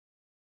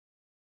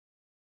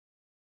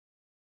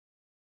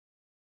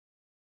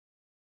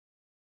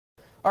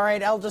All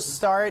right, I'll just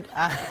start.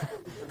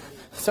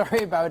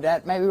 Sorry about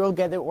that. Maybe we'll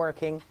get it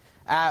working.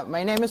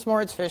 My name is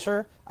Moritz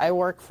Fischer. I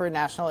work for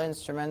National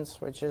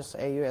Instruments, which is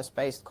a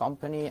US-based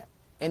company.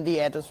 In the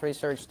EDIS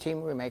research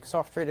team, we make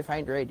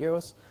software-defined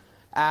radios.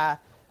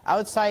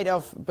 Outside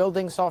of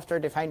building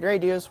software-defined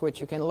radios, which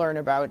you can learn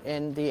about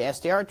in the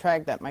SDR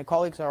track that my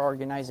colleagues are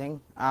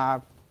organizing, I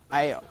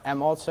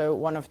am also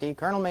one of the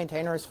kernel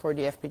maintainers for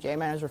the FPGA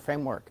Manager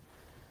framework.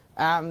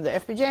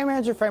 The FPGA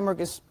Manager framework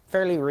is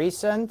fairly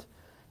recent.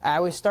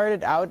 We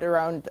started out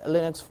around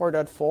Linux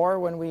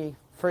 4.4 when we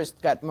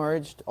first got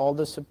merged all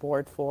the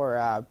support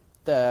for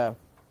the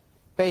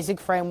basic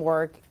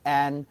framework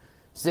and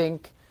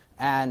Zinc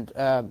and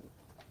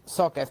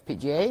SOC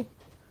FPGA.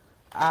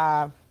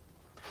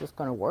 Is this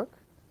going to work?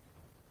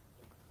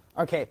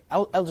 OK,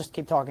 I'll just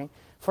keep talking.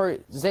 For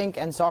Zinc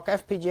and SOC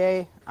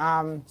FPGA,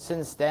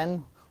 since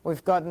then,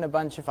 we've gotten a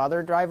bunch of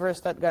other drivers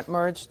that got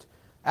merged.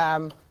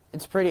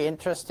 It's pretty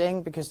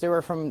interesting because they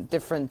were from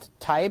different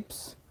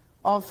types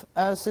of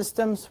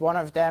systems. One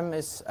of them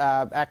is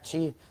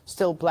actually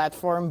still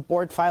platform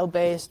board file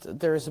based.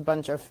 There's a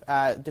bunch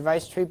of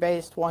device tree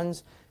based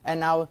ones. And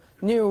now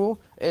new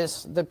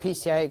is the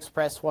PCI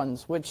Express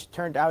ones, which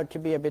turned out to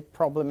be a bit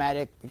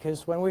problematic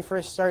because when we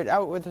first started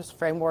out with this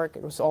framework,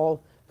 it was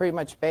all pretty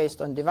much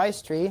based on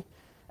device tree.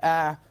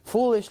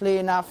 Foolishly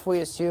enough, we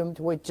assumed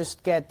we'd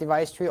just get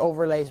device tree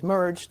overlays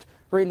merged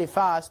really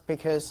fast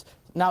because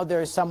now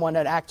there's someone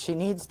that actually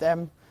needs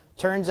them.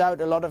 Turns out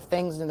a lot of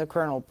things in the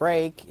kernel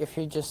break if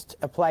you just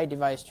apply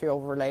device tree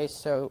overlays.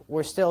 So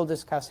we're still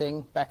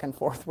discussing back and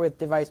forth with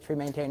device tree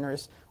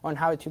maintainers on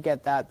how to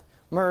get that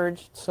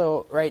merged.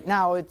 So right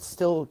now it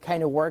still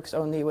kind of works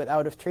only with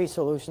out-of-tree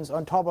solutions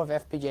on top of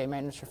FPGA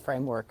Manager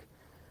framework.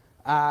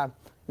 Now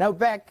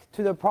back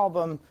to the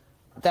problem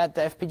that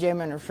the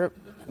FPGA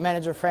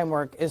Manager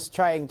framework is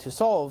trying to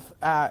solve.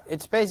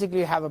 It's basically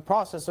you have a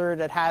processor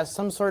that has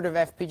some sort of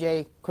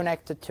FPGA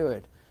connected to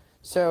it.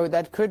 So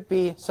that could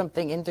be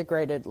something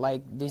integrated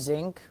like the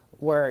Zinc,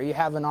 where you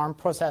have an ARM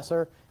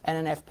processor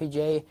and an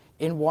FPGA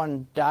in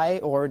one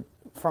die, or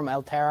from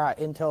Altera,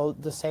 Intel,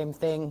 the same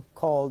thing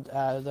called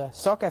the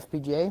SOC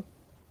FPGA.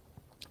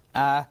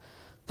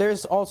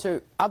 There's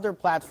also other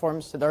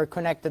platforms that are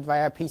connected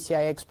via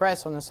PCI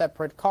Express on a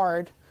separate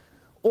card,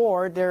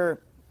 or they're,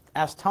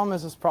 as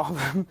Thomas's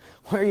problem,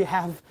 where you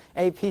have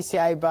a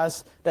PCI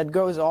bus that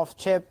goes off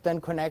chip,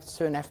 then connects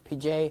to an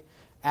FPGA.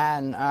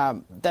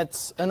 And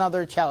that's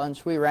another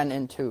challenge we ran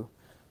into.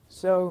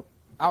 So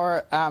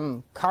our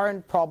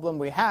current problem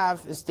we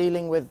have is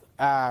dealing with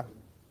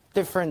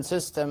different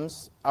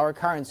systems. Our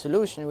current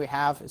solution we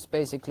have is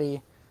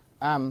basically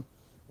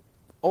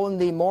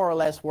only more or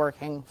less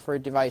working for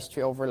device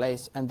tree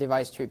overlays and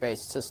device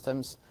tree-based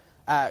systems.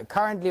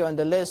 Currently on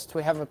the list,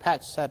 we have a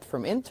patch set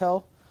from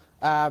Intel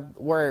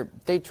where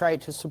they try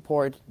to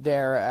support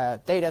their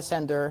data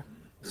center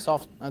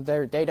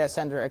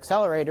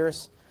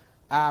accelerators.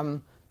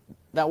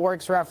 That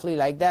works roughly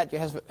like that. You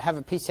have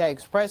a PCI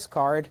Express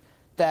card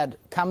that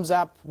comes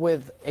up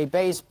with a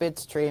base bit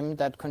stream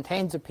that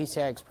contains a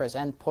PCI Express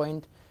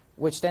endpoint,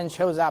 which then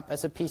shows up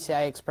as a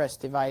PCI Express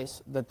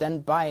device that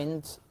then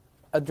binds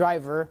a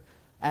driver.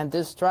 And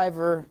this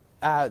driver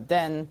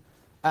then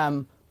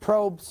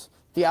probes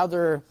the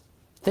other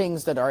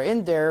things that are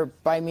in there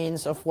by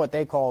means of what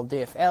they call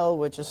DFL,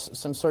 which is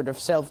some sort of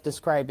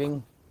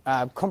self-describing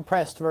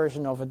compressed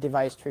version of a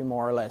device tree,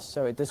 more or less.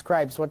 So it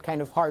describes what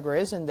kind of hardware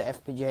is in the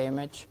FPGA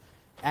image,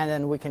 and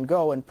then we can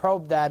go and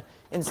probe that,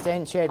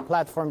 instantiate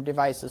platform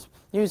devices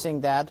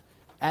using that,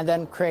 and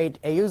then create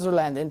a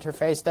userland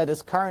interface that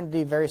is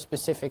currently very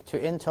specific to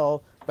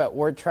Intel, but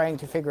we're trying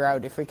to figure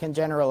out if we can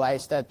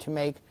generalize that to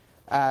make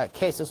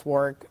cases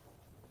work,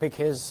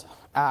 because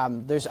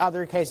there's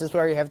other cases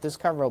where you have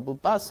discoverable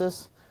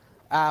buses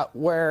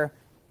where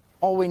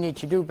all we need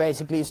to do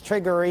basically is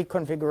trigger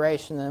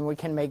reconfiguration, and we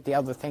can make the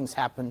other things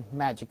happen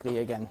magically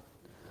again.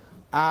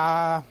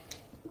 Yeah,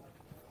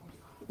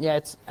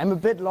 I'm a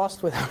bit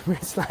lost without my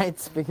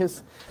slides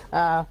because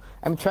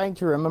I'm trying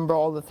to remember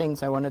all the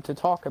things I wanted to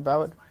talk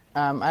about.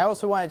 I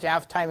also wanted to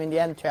have time in the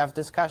end to have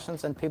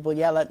discussions and people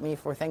yell at me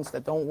for things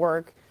that don't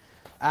work.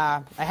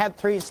 I had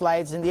 3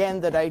 slides in the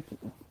end that I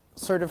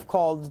sort of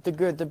called the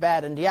good, the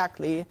bad, and the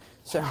ugly.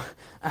 So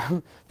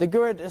the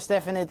good is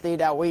definitely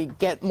that we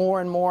get more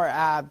and more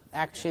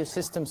actually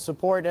systems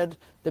supported.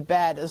 The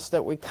bad is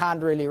that we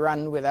can't really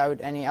run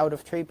without any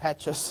out-of-tree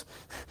patches,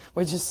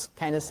 which is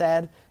kind of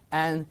sad.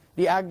 And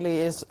the ugly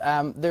is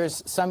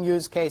there's some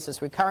use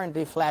cases we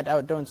currently flat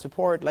out don't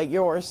support, like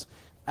yours,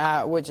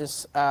 which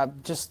is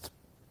just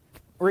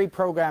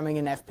reprogramming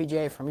an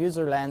FPGA from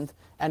userland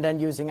and then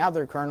using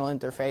other kernel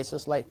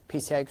interfaces like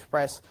PCI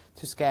Express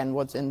to scan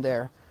what's in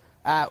there.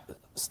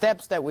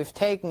 Steps that we've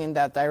taken in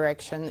that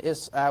direction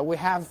is we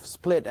have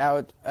split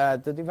out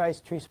the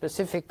device tree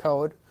specific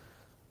code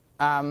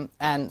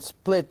and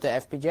split the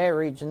FPGA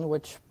region,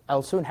 which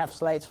I'll soon have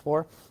slides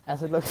for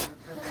as it looks.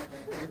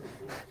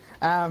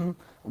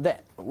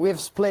 We've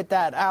split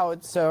that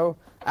out, so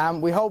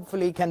We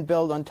hopefully can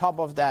build on top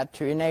of that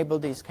to enable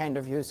these kind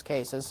of use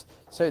cases.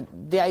 So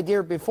the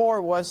idea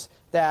before was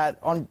that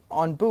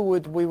on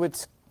boot we would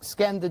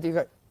scan the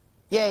device.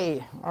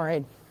 Yay! All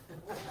right.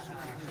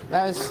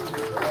 That was. All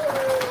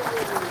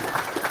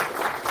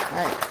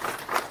right.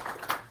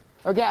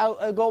 Okay,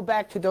 I'll go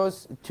back to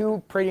those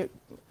two pretty.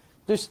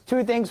 There's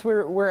two things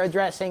we're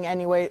addressing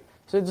anyway.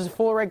 So there's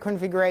full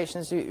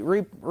reconfiguration. So you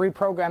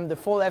reprogram the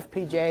full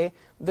FPGA.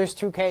 There's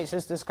two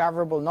cases: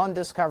 discoverable,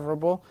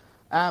 non-discoverable.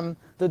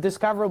 The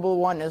discoverable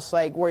one is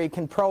like where you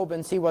can probe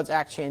and see what's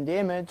actually in the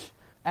image.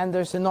 And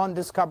there's a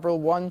non-discoverable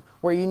one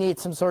where you need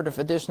some sort of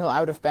additional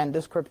out-of-band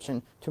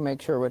description to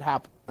make sure what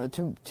happens,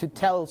 to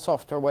tell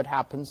software what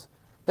happens.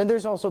 Then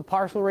there's also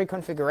partial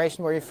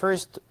reconfiguration where you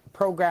first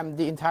program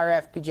the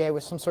entire FPGA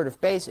with some sort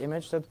of base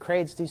image that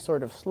creates these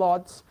sort of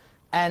slots.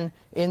 And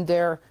in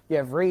there, you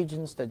have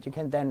regions that you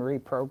can then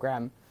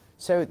reprogram.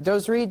 So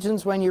those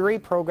regions, when you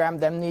reprogram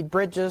them, need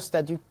bridges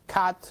that you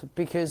cut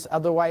because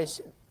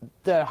otherwise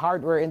the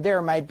hardware in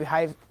there might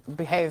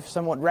behave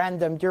somewhat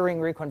random during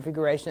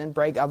reconfiguration and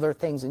break other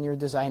things in your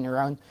design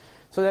around.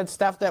 So that's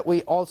stuff that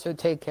we also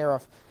take care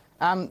of.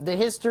 The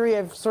history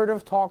I've sort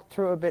of talked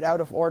through a bit out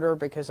of order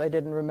because I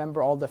didn't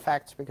remember all the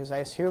facts because I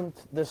assumed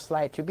this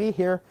slide to be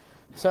here.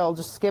 So I'll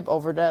just skip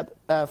over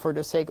that for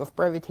the sake of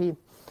brevity.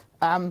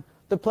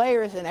 The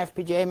players in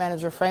FPGA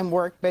Manager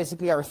Framework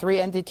basically are three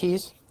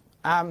entities.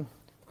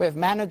 We have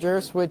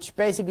managers, which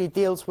basically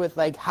deals with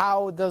like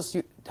how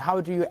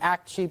do you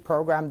actually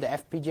program the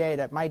FPGA.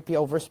 That might be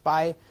over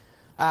SPI,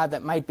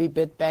 that might be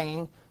bit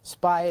banging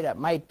SPI, that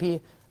might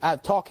be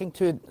talking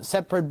to a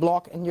separate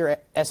block in your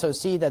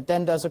SoC that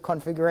then does a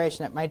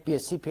configuration. That might be a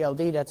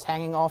CPLD that's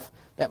hanging off.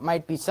 That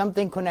might be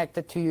something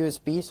connected to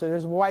USB. So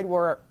there's a wide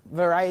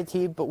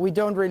variety, but we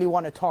don't really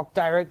want to talk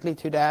directly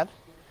to that.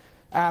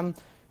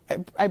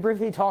 I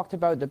briefly talked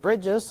about the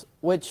bridges,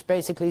 which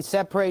basically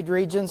separate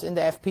regions in the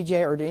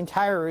FPGA or the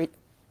entire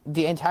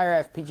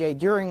FPGA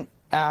during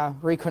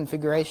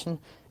reconfiguration.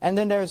 And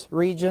then there's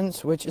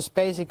regions, which is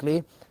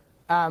basically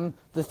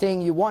the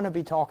thing you want to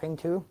be talking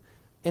to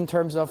in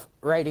terms of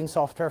writing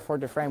software for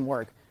the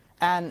framework.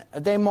 And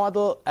they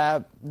model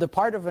the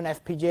part of an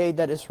FPGA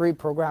that is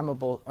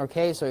reprogrammable.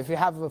 Okay, so if you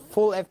have a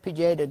full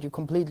FPGA that you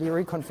completely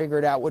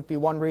reconfigured out, would be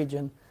one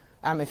region.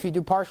 If you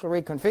do partial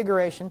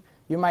reconfiguration,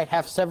 you might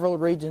have several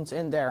regions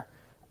in there.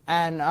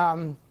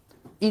 And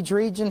each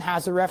region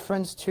has a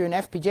reference to an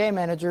FPGA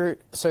manager,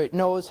 so it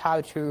knows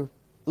how to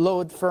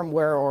load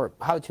firmware or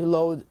how to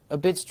load a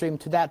bit stream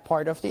to that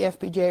part of the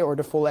FPGA or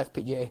the full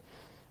FPGA.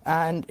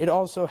 And it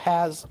also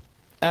has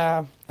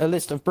a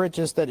list of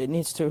bridges that it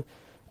needs to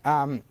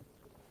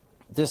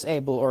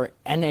disable or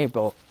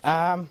enable.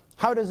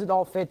 How does it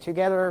all fit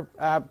together?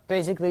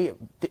 Basically,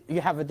 you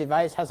have a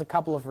device has a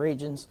couple of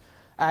regions.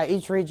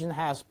 Each region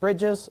has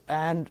bridges,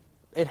 and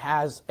it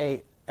has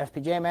a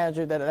FPGA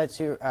manager that lets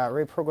you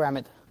reprogram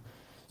it.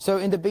 So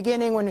in the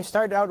beginning, when we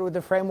started out with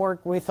the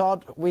framework, we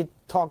thought we'd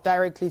talk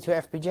directly to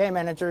FPGA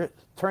manager.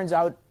 Turns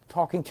out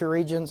talking to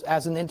regions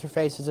as an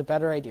interface is a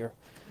better idea.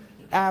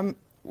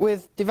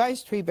 With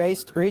device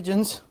tree-based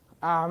regions,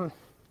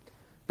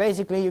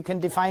 basically you can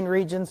define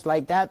regions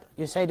like that.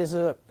 You say this is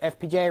a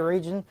FPGA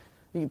region.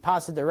 You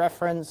pass it the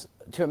reference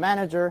to a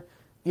manager.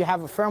 You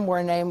have a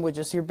firmware name, which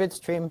is your bit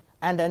stream,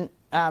 and then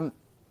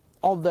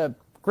all the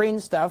green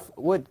stuff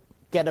would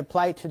get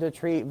applied to the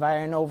tree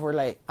via an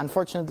overlay.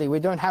 Unfortunately, we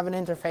don't have an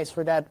interface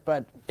for that,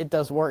 but it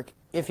does work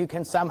if you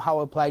can somehow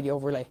apply the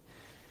overlay.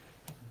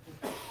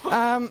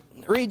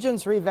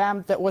 Regions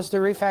revamped, that was the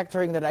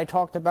refactoring that I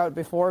talked about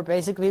before.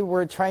 Basically,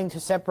 we're trying to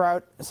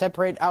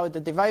separate out the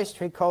device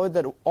tree code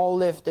that all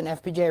lived in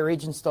FPGA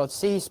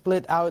regions.c,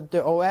 split out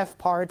the OF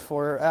part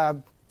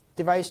for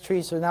device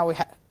tree. So now we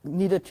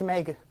needed to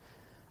make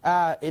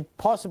it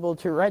possible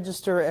to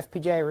register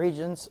FPGA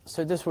regions.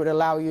 So this would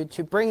allow you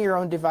to bring your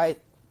own device,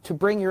 to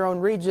bring your own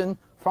region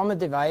from a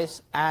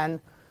device,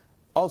 and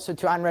also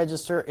to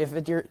unregister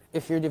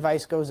if your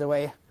device goes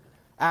away.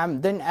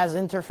 Then as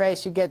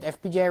interface, you get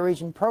FPGA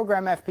region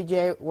program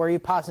FPGA, where you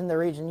pass in the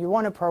region you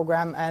want to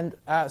program and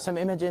some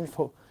image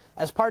info.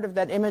 As part of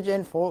that image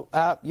info,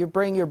 you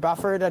bring your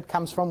buffer that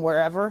comes from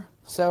wherever.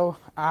 So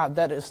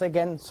that is,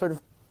 again, sort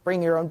of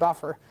bring your own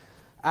buffer.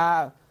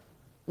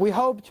 We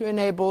hope to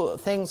enable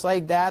things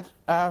like that,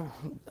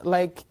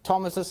 like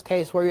Thomas's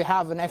case, where you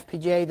have an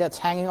FPGA that's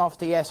hanging off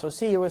the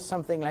SoC with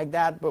something like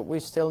that, but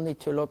we still need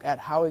to look at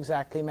how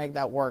exactly make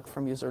that work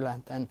from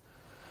userland. And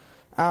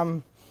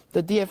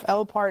the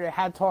DFL part I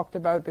had talked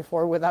about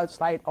before without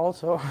slide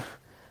also.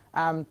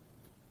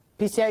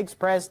 PCI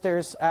Express,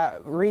 there's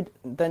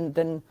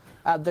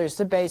there's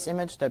the base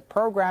image that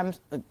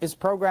is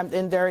programmed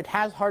in there. It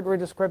has hardware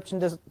description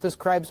that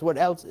describes what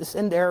else is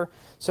in there.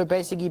 So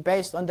basically,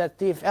 based on that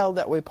DFL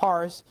that we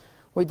parse,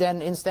 we then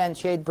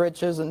instantiate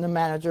bridges in the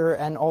manager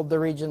and all the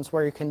regions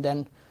where you can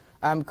then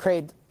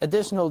create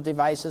additional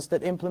devices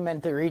that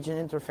implement the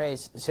region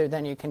interface. So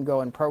then you can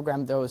go and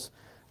program those.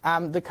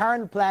 The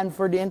current plan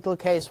for the Intel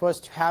case was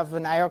to have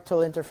an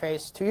ioctl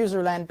interface to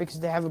userland because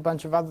they have a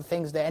bunch of other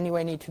things they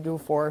anyway need to do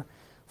for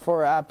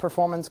for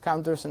performance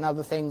counters and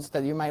other things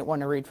that you might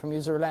want to read from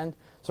userland.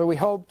 So we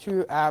hope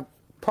to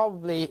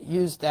probably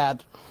use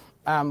that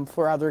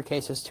for other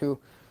cases too.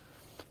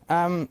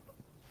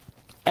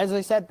 As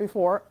I said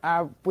before,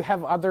 we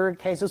have other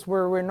cases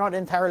where we're not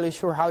entirely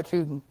sure how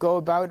to go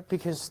about,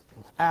 because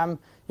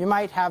you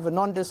might have a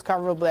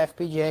non-discoverable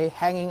FPGA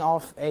hanging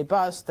off a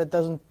bus that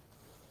doesn't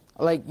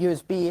like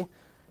USB,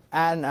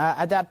 and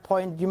at that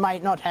point you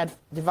might not have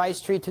device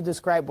tree to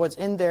describe what's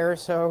in there.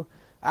 So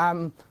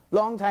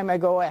long time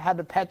ago I had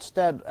a patch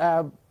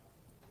that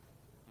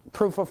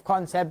proof of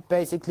concept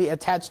basically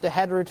attached a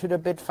header to the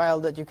bit file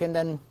that you can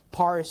then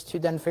parse to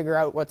then figure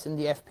out what's in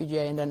the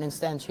FPGA and then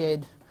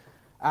instantiate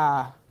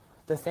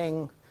the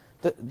thing,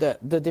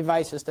 the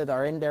devices that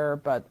are in there,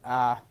 but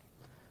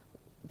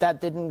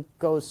that didn't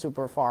go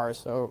super far,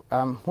 so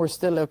we're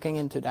still looking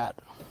into that.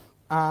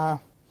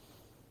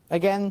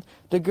 Again,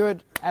 the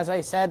good, as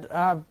I said,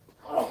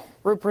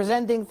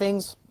 representing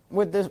things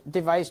with the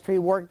device tree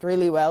worked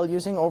really well.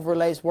 Using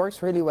overlays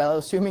works really well,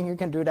 assuming you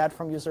can do that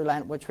from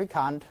userland, which we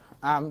can't.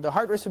 The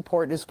hardware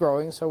support is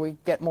growing, so we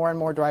get more and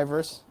more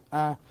drivers.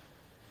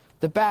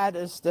 The bad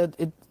is that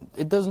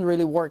it doesn't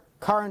really work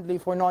currently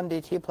for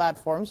non-DT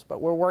platforms,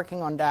 but we're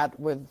working on that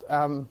with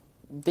the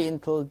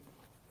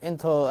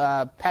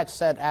Intel patch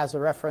set as a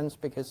reference,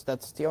 because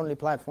that's the only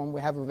platform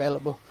we have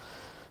available.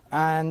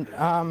 And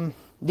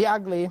the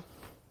ugly,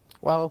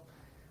 well,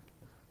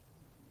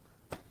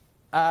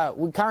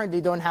 we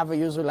currently don't have a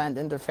userland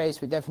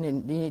interface. We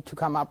definitely need to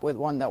come up with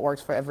one that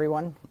works for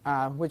everyone,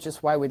 which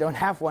is why we don't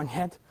have one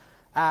yet.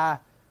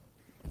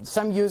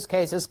 Some use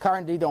cases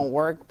currently don't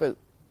work, but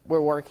we're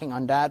working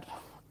on that.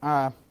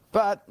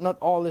 But not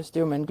all is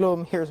doom and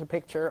gloom. Here's a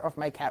picture of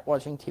my cat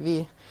watching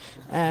TV.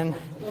 And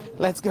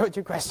let's go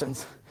to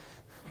questions.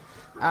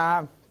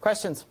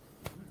 Questions?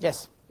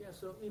 Yes? Yeah,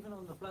 so even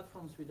on the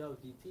platforms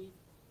without DT,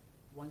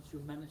 once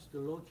you manage to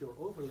load your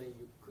overlay,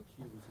 you could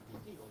use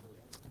a DT overlay.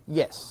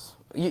 Yes.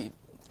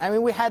 I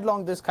mean, we had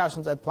long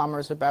discussions at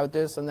Plumbers about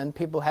this, and then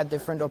people had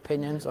different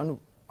opinions on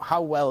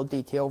how well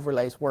DT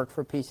overlays work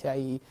for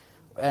PCIe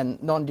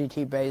and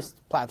non-DT based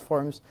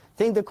platforms. I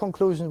think the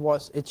conclusion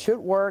was it should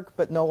work,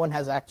 but no one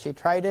has actually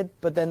tried it.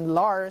 But then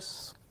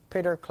Lars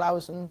Peter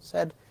Clausen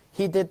said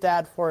he did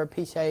that for a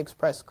PCI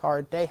Express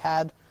card they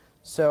had.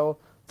 So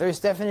there's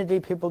definitely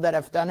people that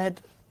have done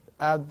it.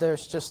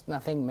 There's just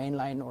nothing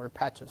mainline or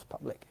patches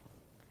public.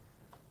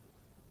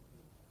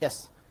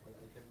 Yes? I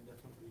can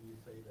definitely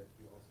say that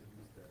we also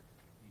use that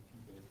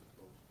DT-based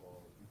approach for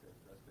PCI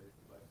Express-based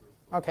devices.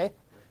 So okay.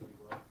 actually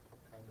work,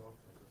 kind of.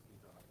 I just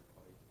need to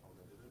identify how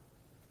they did it.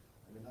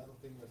 And another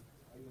thing is,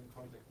 are you in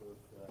contact with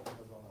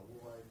Amazon or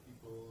Huawei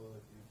people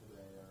due to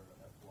their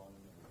F1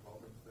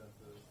 cloud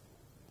instances?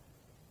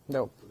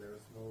 No. So there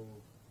is no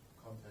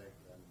contact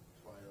and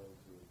trial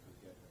to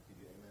get a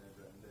FPGA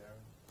manager in there.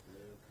 So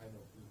they're kind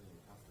of using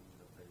a custom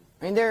interface.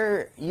 I mean,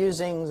 they're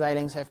using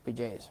Xilinx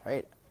FPGAs,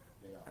 right?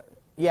 Yeah.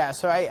 Yeah,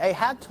 so I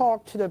had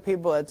talked to the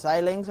people at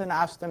Xilinx and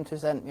asked them to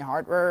send me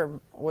hardware,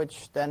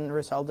 which then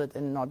resulted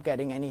in not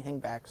getting anything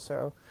back.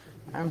 So,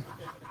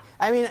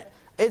 I mean,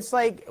 it's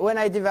like when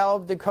I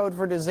developed the code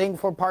for the Zinc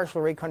for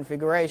partial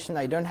reconfiguration,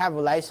 I don't have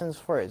a license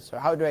for it. So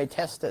how do I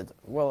test it?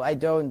 Well, I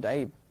don't.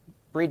 I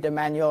read the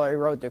manual, I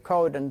wrote the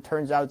code, and it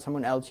turns out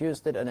someone else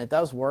used it, and it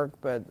does work.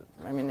 But,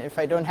 I mean, if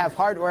I don't have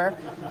hardware,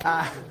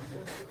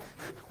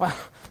 well,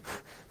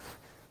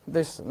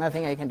 there's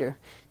nothing I can do.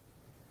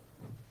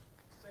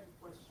 Same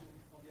question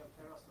on the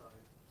Altera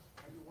side.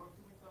 Are you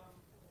working with them,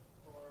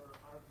 or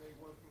are they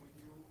working with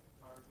you?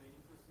 Are they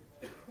interested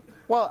in it?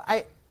 Well,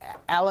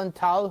 Alan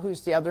Tal,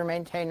 who's the other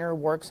maintainer,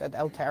 works at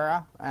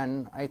Altera,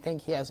 and I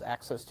think he has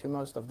access to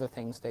most of the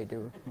things they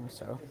do.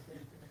 So,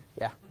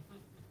 yeah.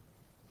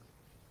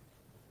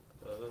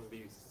 There'll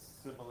be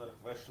similar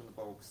question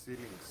about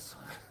Xilinx.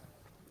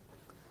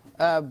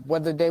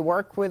 Whether they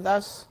work with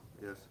us?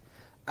 Yes.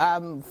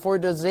 For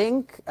the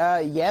Zinc,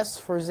 yes.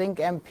 For Zinc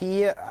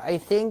MP, I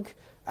think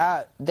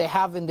they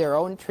have in their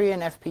own tree an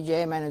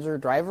FPGA manager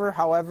driver.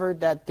 However,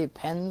 that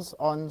depends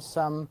on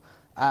some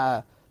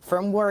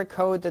firmware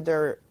code that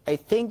they're, I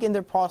think, in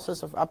the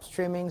process of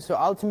upstreaming. So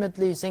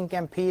ultimately, Zinc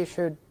MP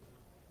should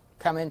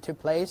come into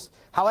place.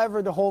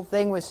 However, the whole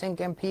thing with Zinc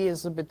MP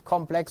is a bit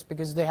complex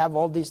because they have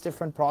all these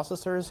different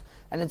processors,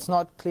 and it's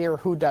not clear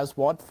who does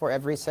what for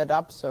every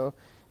setup. So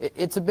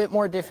it's a bit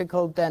more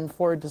difficult than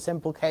for the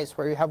simple case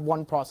where you have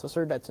one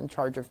processor that's in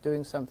charge of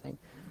doing something.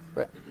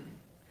 But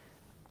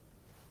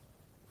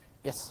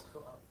yes?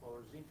 So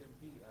for Zinc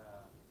MP,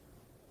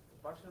 the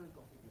partial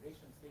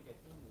reconfiguration thing, I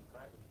think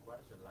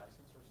requires a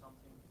license or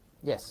something.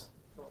 Yes.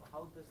 So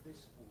how does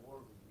this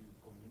work? You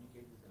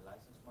communicate with the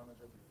license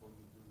manager before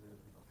you do the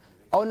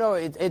reconfiguration? Oh, no,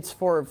 it's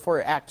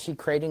for actually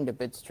creating the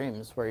bit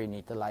streams where you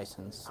need the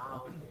license.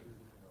 Okay.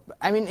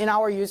 I mean, in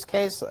our use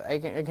case, I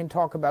can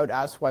talk about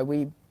us, why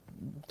we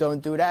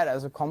don't do that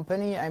as a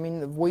company. I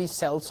mean, we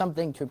sell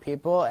something to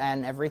people,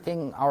 and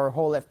everything, our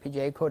whole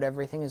FPGA code,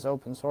 everything is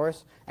open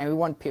source, and we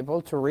want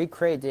people to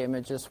recreate the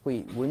images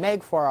we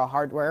make for our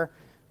hardware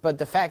but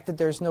the fact that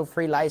there's no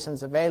free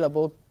license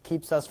available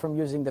keeps us from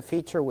using the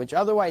feature, which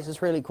otherwise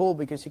is really cool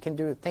because you can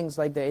do things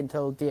like the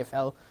Intel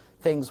DFL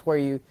things where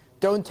you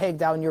don't take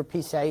down your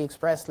PCIe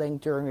Express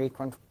link during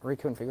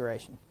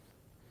reconfiguration.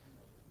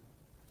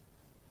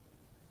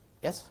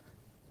 Yes?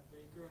 They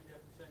currently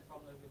have the same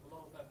problem with a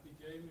lot of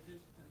FPGA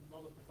images and a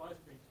lot of device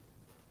trees.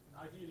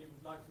 And ideally,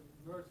 we'd like to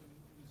merge them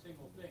in a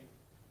single thing.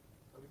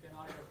 So we can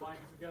either bind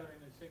them together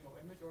in a single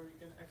image, or you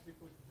can actually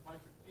put the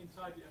device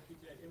inside the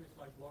FPGA image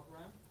like block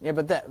RAM. Yeah,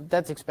 but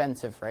that's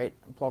expensive, right?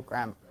 Block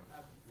RAM.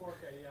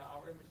 4K, yeah,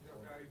 our images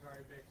are very,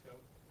 very big, so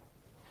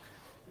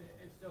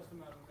it's just a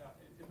matter of that.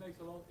 It makes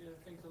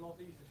things a lot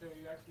easier. So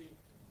you actually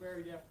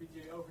query the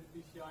FPGA over the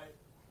PCI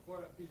for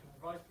a piece of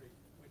device tree,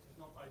 which is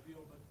not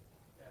ideal, but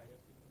yeah, you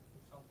have to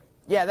do something.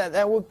 Yeah,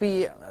 that would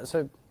be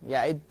so.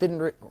 Yeah, I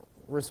didn't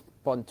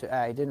respond to.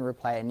 I didn't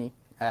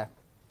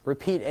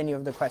repeat any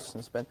of the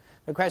questions, but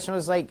the question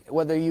was like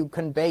whether you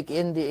can bake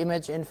in the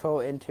image info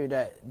into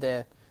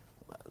the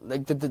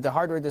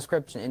hardware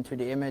description into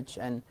the image,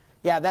 and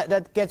yeah,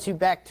 that gets you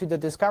back to the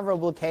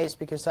discoverable case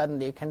because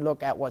suddenly you can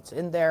look at what's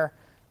in there.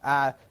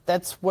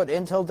 That's what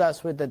Intel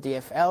does with the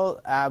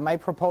DFL. My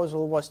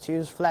proposal was to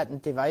use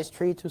flattened device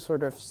tree to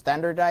sort of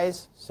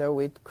standardize. So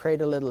we'd create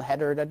a little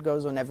header that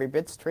goes on every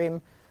bit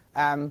stream.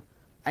 I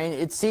mean,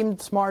 it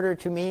seemed smarter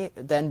to me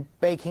than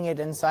baking it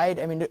inside.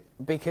 I mean,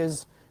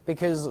 because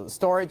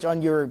storage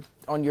on your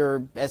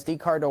SD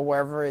card or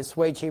wherever is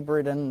way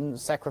cheaper than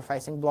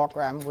sacrificing block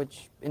RAM,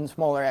 which in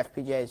smaller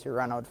FPGAs you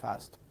run out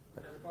fast.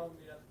 The problem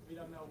is that we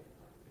don't know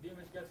the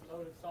image gets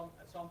loaded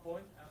at some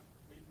point, and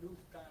we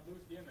kind of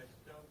lose the image.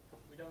 So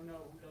we don't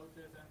know who loads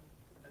it, and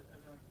at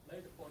a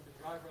later point,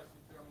 the driver has to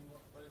determine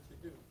what it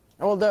should do.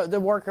 Well, the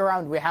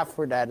workaround we have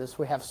for that is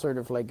we have sort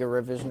of like a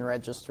revision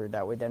register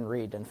that we then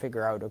read and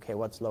figure out, okay,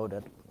 what's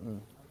loaded. Okay.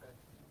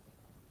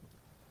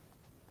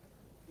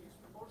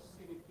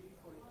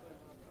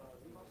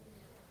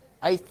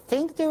 I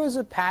think there was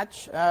a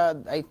patch.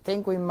 I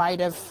think we might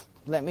have.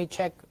 Let me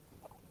check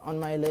on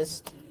my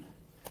list.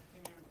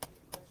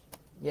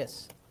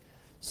 Yes.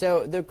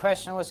 So the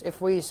question was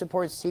if we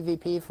support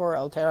CVP for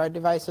Altera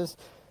devices.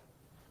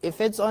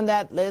 If it's on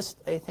that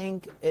list, I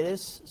think it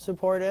is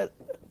supported.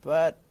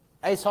 But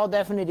I saw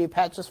definitely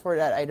patches for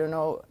that. I don't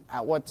know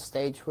at what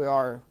stage we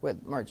are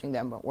with merging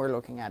them, but we're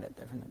looking at it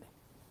definitely.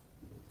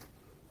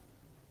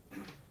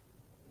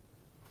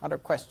 Other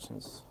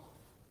questions?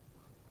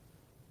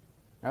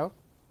 No?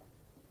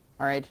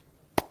 All right.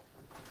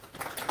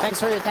 Thanks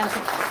for your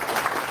attention.